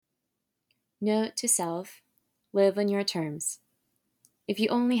Note to self: live on your terms. If you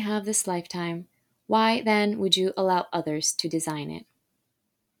only have this lifetime, why then would you allow others to design it?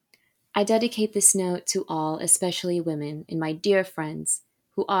 I dedicate this note to all, especially women, and my dear friends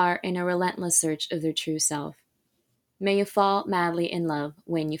who are in a relentless search of their true self. May you fall madly in love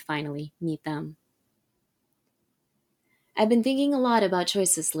when you finally meet them. I've been thinking a lot about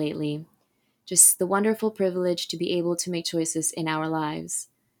choices lately, just the wonderful privilege to be able to make choices in our lives: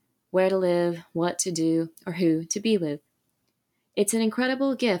 where to live, what to do, or who to be with. It's an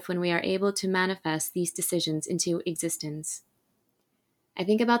incredible gift when we are able to manifest these decisions into existence. I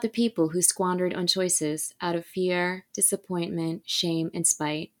think about the people who squandered on choices out of fear, disappointment, shame, and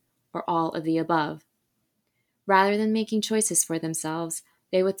spite, or all of the above. Rather than making choices for themselves,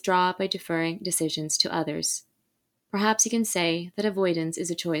 they withdraw by deferring decisions to others. Perhaps you can say that avoidance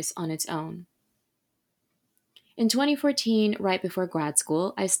is a choice on its own. In 2014, right before grad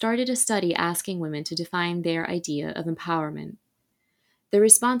school, I started a study asking women to define their idea of empowerment. The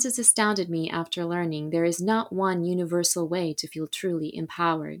responses astounded me after learning there is not one universal way to feel truly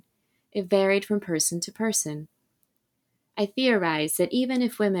empowered. It varied from person to person. I theorized that even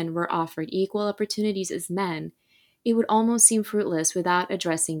if women were offered equal opportunities as men, it would almost seem fruitless without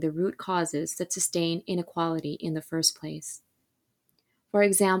addressing the root causes that sustain inequality in the first place. For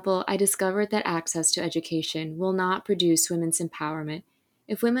example, I discovered that access to education will not produce women's empowerment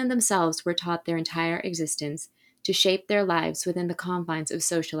if women themselves were taught their entire existence to shape their lives within the confines of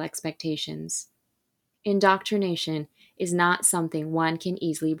social expectations. Indoctrination is not something one can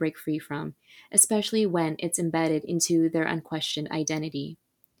easily break free from, especially when it's embedded into their unquestioned identity.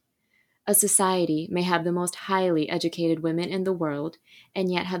 A society may have the most highly educated women in the world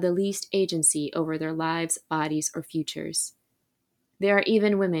and yet have the least agency over their lives, bodies, or futures. There are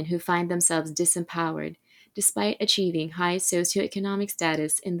even women who find themselves disempowered despite achieving high socioeconomic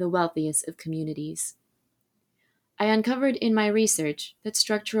status in the wealthiest of communities. I uncovered in my research that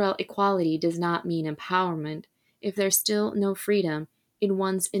structural equality does not mean empowerment if there's still no freedom in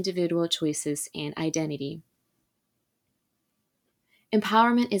one's individual choices and identity.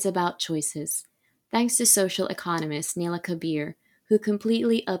 Empowerment is about choices, thanks to social economist Neela Kabir, who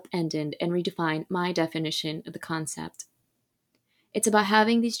completely upended and redefined my definition of the concept. It's about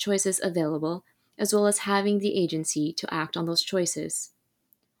having these choices available, as well as having the agency to act on those choices.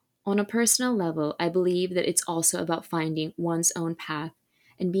 On a personal level, I believe that it's also about finding one's own path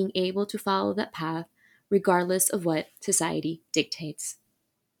and being able to follow that path regardless of what society dictates.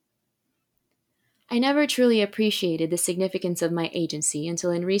 I never truly appreciated the significance of my agency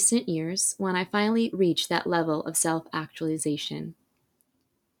until in recent years when I finally reached that level of self actualization.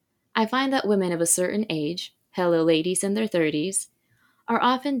 I find that women of a certain age, hello ladies in their 30s, are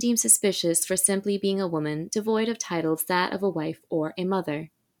often deemed suspicious for simply being a woman devoid of titles that of a wife or a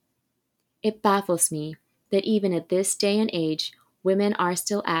mother. It baffles me that even at this day and age, women are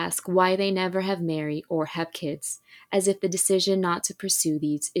still asked why they never have married or have kids, as if the decision not to pursue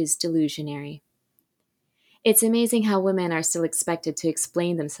these is delusionary. It's amazing how women are still expected to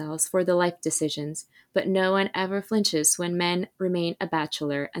explain themselves for their life decisions, but no one ever flinches when men remain a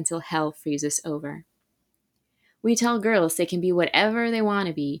bachelor until hell freezes over. We tell girls they can be whatever they want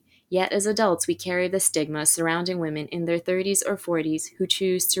to be, yet as adults we carry the stigma surrounding women in their 30s or 40s who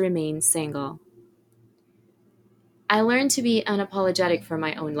choose to remain single. I learned to be unapologetic for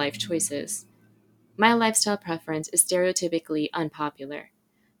my own life choices. My lifestyle preference is stereotypically unpopular,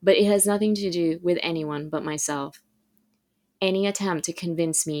 but it has nothing to do with anyone but myself. Any attempt to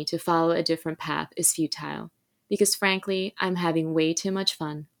convince me to follow a different path is futile, because frankly, I'm having way too much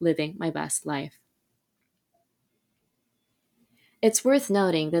fun living my best life. It's worth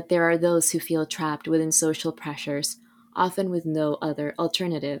noting that there are those who feel trapped within social pressures, often with no other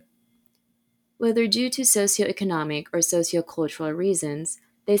alternative. Whether due to socioeconomic or sociocultural reasons,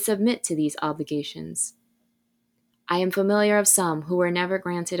 they submit to these obligations. I am familiar of some who were never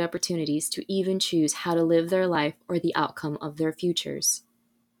granted opportunities to even choose how to live their life or the outcome of their futures.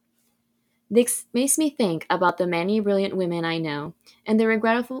 This makes me think about the many brilliant women I know and the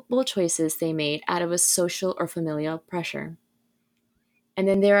regrettable choices they made out of a social or familial pressure. And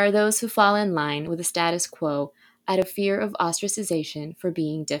then there are those who fall in line with the status quo out of fear of ostracization for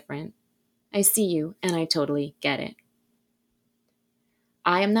being different. I see you, and I totally get it.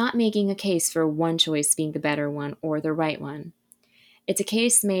 I am not making a case for one choice being the better one or the right one. It's a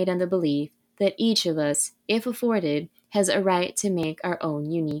case made on the belief that each of us, if afforded, has a right to make our own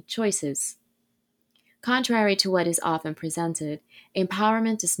unique choices. Contrary to what is often presented,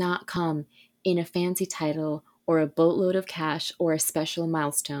 empowerment does not come in a fancy title or a boatload of cash or a special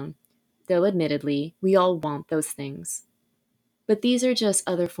milestone, though admittedly, we all want those things. But these are just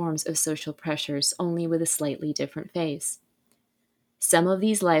other forms of social pressures, only with a slightly different face. Some of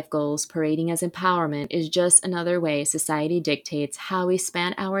these life goals parading as empowerment is just another way society dictates how we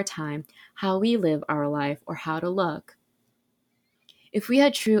spend our time, how we live our life, or how to look. If we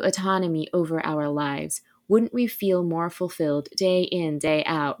had true autonomy over our lives, wouldn't we feel more fulfilled day in, day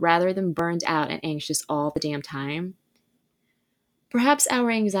out, rather than burned out and anxious all the damn time? Perhaps our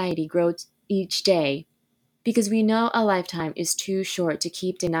anxiety grows each day because we know a lifetime is too short to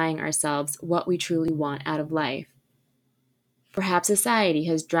keep denying ourselves what we truly want out of life. Perhaps society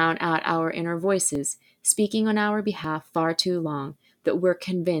has drowned out our inner voices, speaking on our behalf far too long, that we're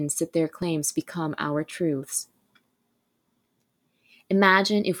convinced that their claims become our truths.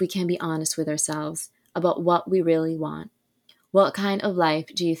 Imagine if we can be honest with ourselves about what we really want. What kind of life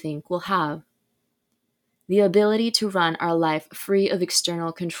do you think we'll have? The ability to run our life free of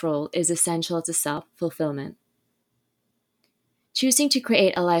external control is essential to self fulfillment. Choosing to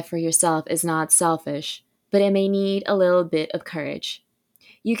create a life for yourself is not selfish, but it may need a little bit of courage.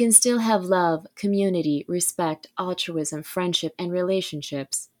 You can still have love, community, respect, altruism, friendship, and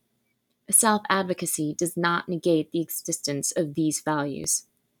relationships. Self advocacy does not negate the existence of these values.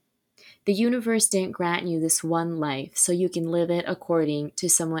 The universe didn't grant you this one life so you can live it according to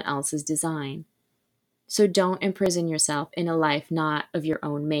someone else's design. So don't imprison yourself in a life not of your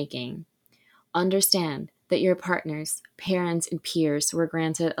own making. Understand that your partners, parents, and peers were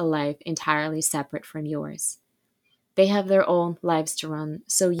granted a life entirely separate from yours. They have their own lives to run,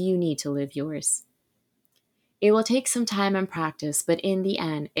 so you need to live yours. It will take some time and practice, but in the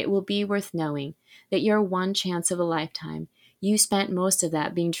end, it will be worth knowing that your one chance of a lifetime, you spent most of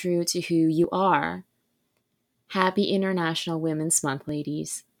that being true to who you are. Happy International Women's Month,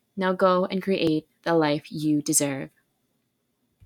 ladies. Now go and create the life you deserve.